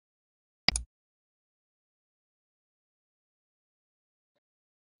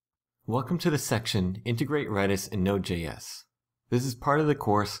Welcome to the section Integrate Redis in Node.js. This is part of the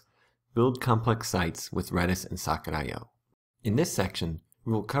course Build Complex Sites with Redis and Socket.io. In this section,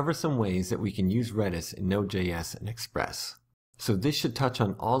 we will cover some ways that we can use Redis in Node.js and Express. So this should touch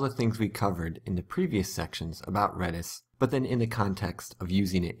on all the things we covered in the previous sections about Redis, but then in the context of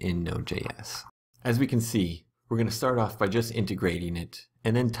using it in Node.js. As we can see, we're going to start off by just integrating it,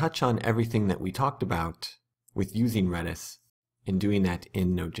 and then touch on everything that we talked about with using Redis and doing that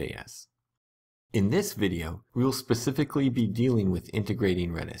in Node.js. In this video, we will specifically be dealing with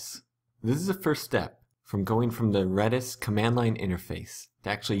integrating Redis. This is the first step from going from the Redis command line interface to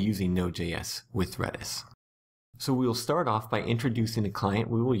actually using Node.js with Redis. So we will start off by introducing the client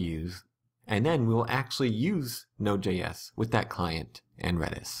we will use, and then we will actually use Node.js with that client and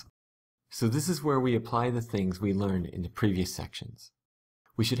Redis. So this is where we apply the things we learned in the previous sections.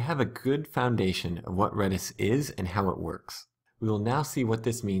 We should have a good foundation of what Redis is and how it works. We will now see what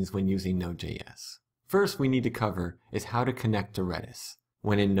this means when using Node.js. First we need to cover is how to connect to Redis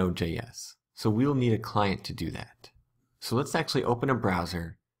when in Node.js. So we'll need a client to do that. So let's actually open a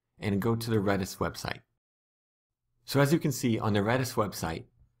browser and go to the Redis website. So as you can see on the Redis website,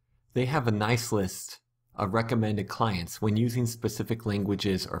 they have a nice list of recommended clients when using specific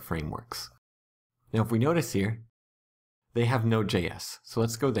languages or frameworks. Now if we notice here, they have Node.js. So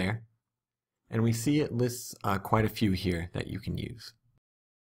let's go there. And we see it lists quite a few here that you can use.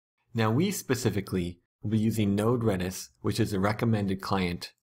 Now we specifically will be using Node Redis, which is a recommended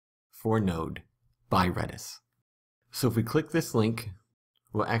client for Node by Redis. So if we click this link,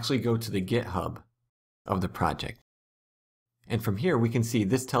 we'll actually go to the GitHub of the project. And from here we can see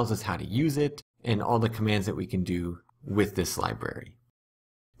this tells us how to use it and all the commands that we can do with this library.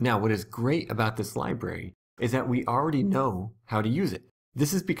 Now what is great about this library is that we already know how to use it.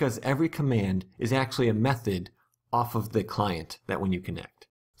 This is because every command is actually a method off of the client that when you connect.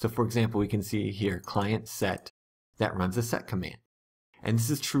 So for example, we can see here client set that runs a set command. And this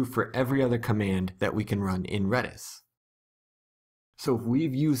is true for every other command that we can run in Redis. So if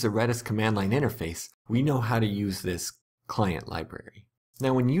we've used a Redis command line interface, we know how to use this client library.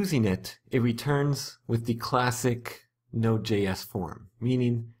 Now when using it, it returns with the classic Node.js form,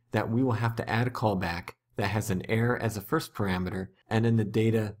 meaning that we will have to add a callback that has an error as a first parameter and then the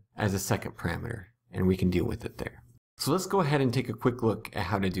data as a second parameter, and we can deal with it there. So let's go ahead and take a quick look at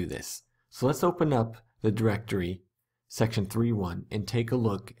how to do this. So let's open up the directory section 3.1 and take a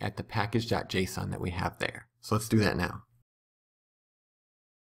look at the package.json that we have there. So let's do that now.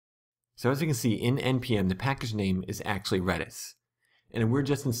 So as you can see in npm, the package name is actually Redis, and we're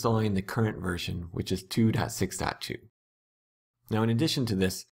just installing the current version, which is 2.6.2. Now in addition to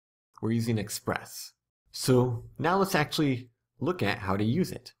this, we're using Express. So now let's actually look at how to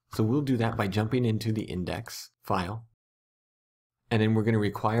use it. So we'll do that by jumping into the index file, and then we're going to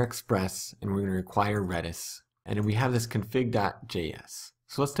require Express, and we're going to require Redis, and then we have this config.js.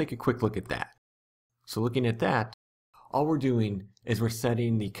 So let's take a quick look at that. So looking at that, all we're doing is we're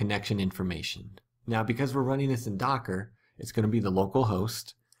setting the connection information. Now because we're running this in Docker, it's going to be the local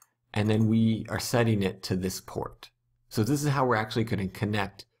host, and then we are setting it to this port. So this is how we're actually going to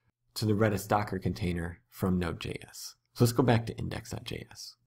connect to the Redis Docker container from Node.js. So let's go back to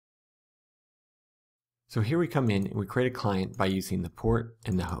index.js. So here we come in and we create a client by using the port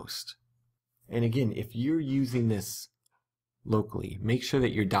and the host. And again, if you're using this locally, make sure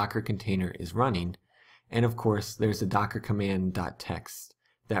that your Docker container is running. And of course, there's a docker command.txt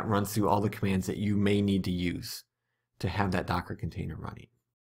that runs through all the commands that you may need to use to have that Docker container running.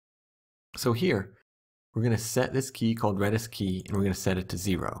 So here, we're going to set this key called Redis key, and we're going to set it to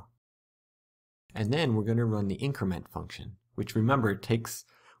 0. And then we're going to run the increment function, which remember takes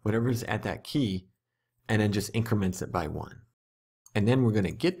whatever's at that key and then just increments it by 1. And then we're going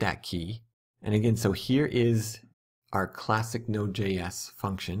to get that key. And again, so here is our classic Node.js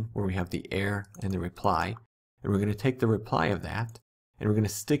function where we have the error and the reply. And we're going to take the reply of that and we're going to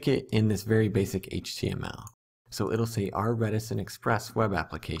stick it in this very basic HTML. So it'll say our Redis and Express web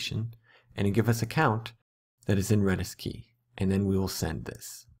application and it'll give us a count that is in Redis key. And then we will send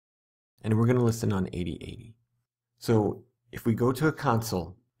this. And we're going to listen on 8080. So if we go to a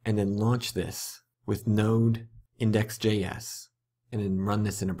console and then launch this with Node index.js and then run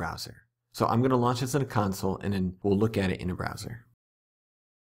this in a browser. So I'm going to launch this in a console and then we'll look at it in a browser.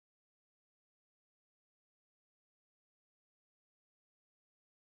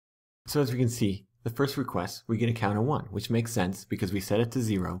 So as we can see, the first request, we get a count of 1, which makes sense because we set it to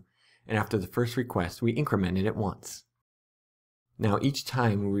 0. And after the first request, we incremented it once. Now each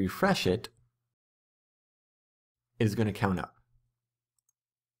time we refresh it, it is going to count up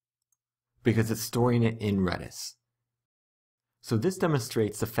because it's storing it in Redis. So this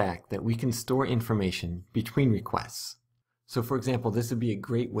demonstrates the fact that we can store information between requests. So for example, this would be a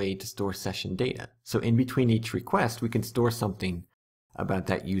great way to store session data. So in between each request, we can store something about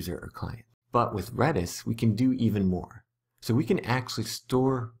that user or client. But with Redis, we can do even more. So we can actually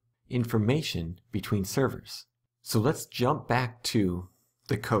store information between servers. So let's jump back to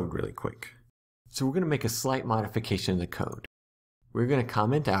the code really quick. So we're going to make a slight modification of the code. We're going to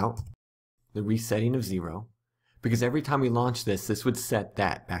comment out the resetting of 0, because every time we launch this, this would set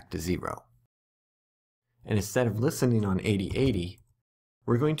that back to 0. And instead of listening on 8080,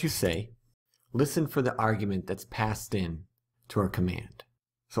 we're going to say, listen for the argument that's passed in to our command.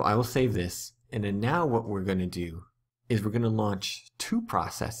 So I will save this, and then now what we're going to do is we're going to launch two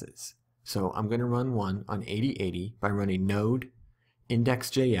processes. So I'm going to run one on 8080 by running node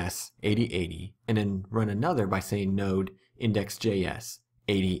index.js 8080, and then run another by saying node index.js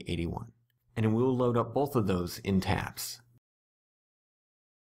 8081. And then we'll load up both of those in tabs.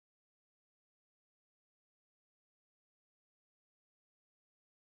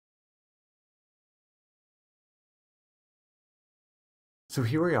 So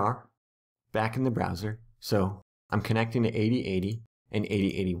here we are, back in the browser. So I'm connecting to 8080 and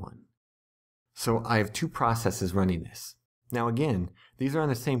 8081. So I have two processes running this. Now again, these are on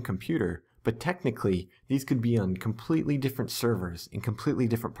the same computer, but technically these could be on completely different servers in completely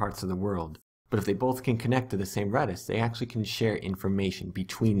different parts of the world. But if they both can connect to the same Redis, they actually can share information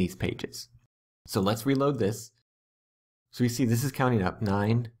between these pages. So let's reload this. So we see this is counting up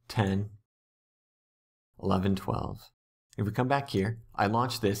 9, 10, 11, 12. If we come back here, I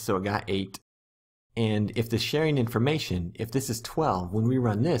launched this, so it got 8. And if the sharing information, if this is 12, when we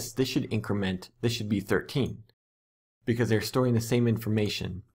run this, this should increment, this should be 13. Because they're storing the same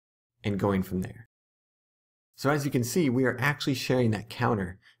information and going from there. So as you can see, we are actually sharing that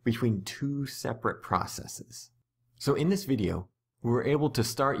counter between two separate processes. So in this video, we were able to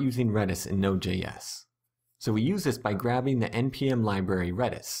start using Redis in Node.js. So we use this by grabbing the npm library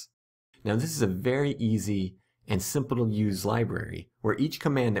Redis. Now this is a very easy and simple to use library where each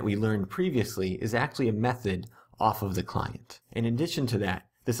command that we learned previously is actually a method off of the client. In addition to that,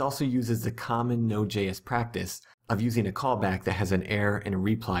 this also uses the common Node.js practice of using a callback that has an error and a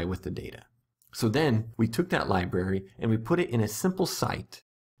reply with the data. So then we took that library and we put it in a simple site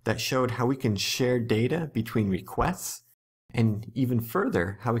that showed how we can share data between requests and even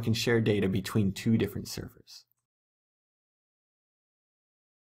further how we can share data between two different servers.